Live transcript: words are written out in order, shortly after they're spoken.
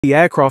The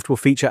aircraft will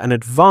feature an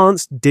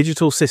advanced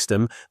digital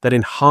system that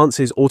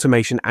enhances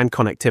automation and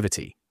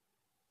connectivity.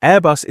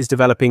 Airbus is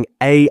developing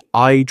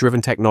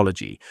AI-driven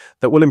technology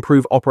that will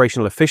improve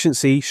operational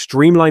efficiency,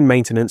 streamline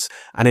maintenance,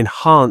 and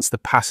enhance the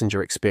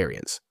passenger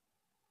experience.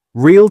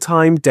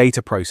 Real-time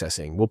data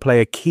processing will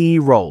play a key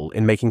role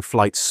in making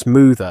flights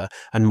smoother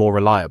and more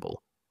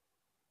reliable.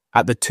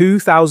 At the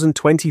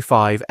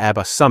 2025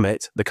 Airbus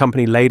Summit, the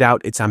company laid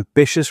out its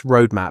ambitious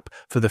roadmap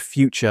for the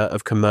future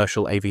of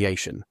commercial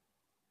aviation.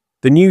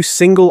 The new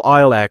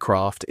single-aisle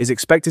aircraft is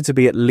expected to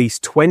be at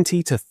least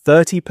 20 to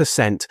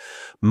 30%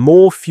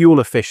 more fuel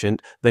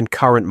efficient than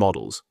current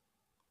models,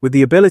 with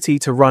the ability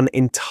to run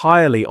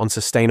entirely on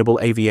sustainable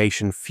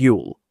aviation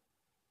fuel.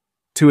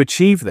 To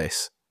achieve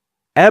this,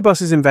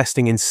 Airbus is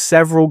investing in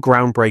several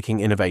groundbreaking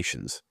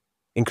innovations,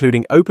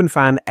 including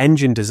open-fan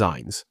engine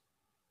designs,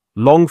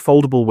 long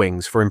foldable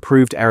wings for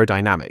improved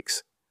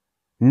aerodynamics,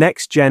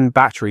 next-gen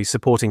batteries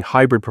supporting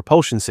hybrid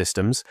propulsion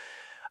systems,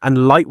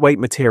 and lightweight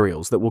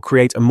materials that will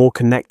create a more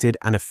connected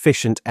and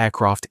efficient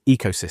aircraft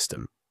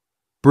ecosystem.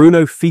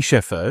 Bruno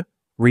Fichefeu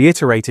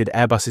reiterated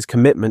Airbus's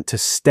commitment to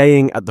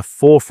staying at the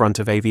forefront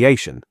of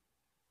aviation,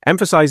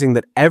 emphasizing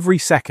that every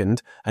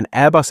second an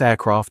Airbus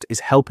aircraft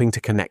is helping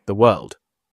to connect the world.